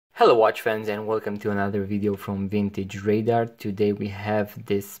Hello watch fans and welcome to another video from Vintage Radar. Today we have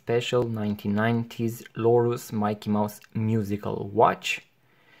this special 1990s Lorus Mickey Mouse musical watch,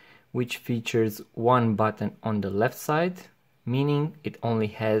 which features one button on the left side, meaning it only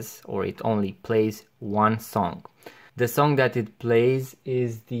plays one song. The song that it plays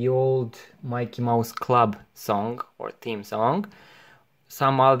is the old Mickey Mouse Club song or theme song.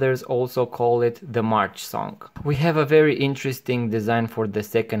 Some others also call it the March song. We have a very interesting design for the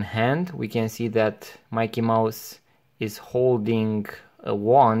second hand. We can see that Mickey Mouse is holding a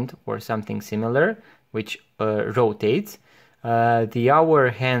wand or something similar, which rotates. The hour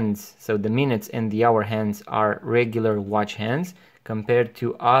hands, so the minutes and the hour hands, are regular watch hands compared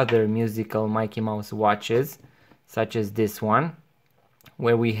to other musical Mickey Mouse watches, such as this one,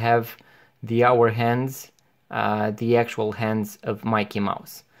 where we have the hour hands, the actual hands of Mickey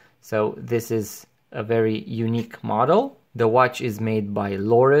Mouse. So this is a very unique model. The watch is made by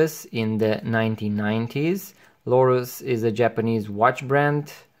Lorus in the 1990s. Lorus is a Japanese watch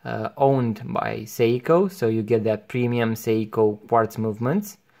brand owned by Seiko, so you get that premium Seiko quartz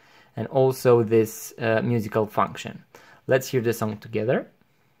movements and also this musical function. Let's hear the song together.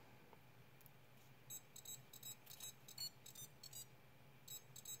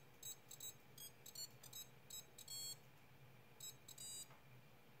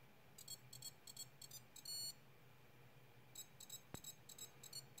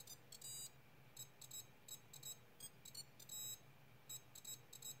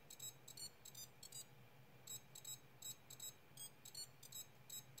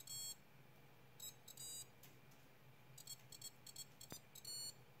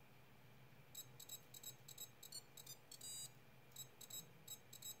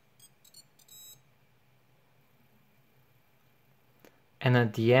 And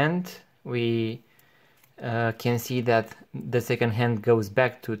at the end, we can see that the second hand goes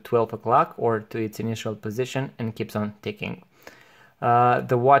back to 12 o'clock or to its initial position and keeps on ticking.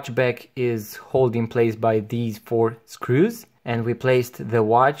 The watch back is held in place by these 4 screws, and we placed the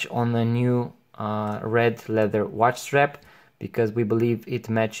watch on a new red leather watch strap because we believe it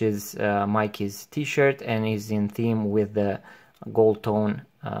matches Mikey's t-shirt and is in theme with the gold tone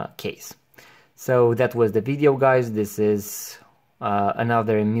case. So that was the video, guys. This is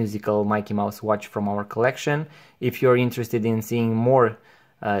another musical Mickey Mouse watch from our collection. If you're interested in seeing more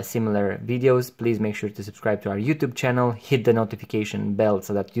similar videos, please make sure to subscribe to our YouTube channel, hit the notification bell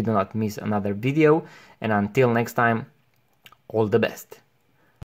so that you do not miss another video, and until next time, all the best.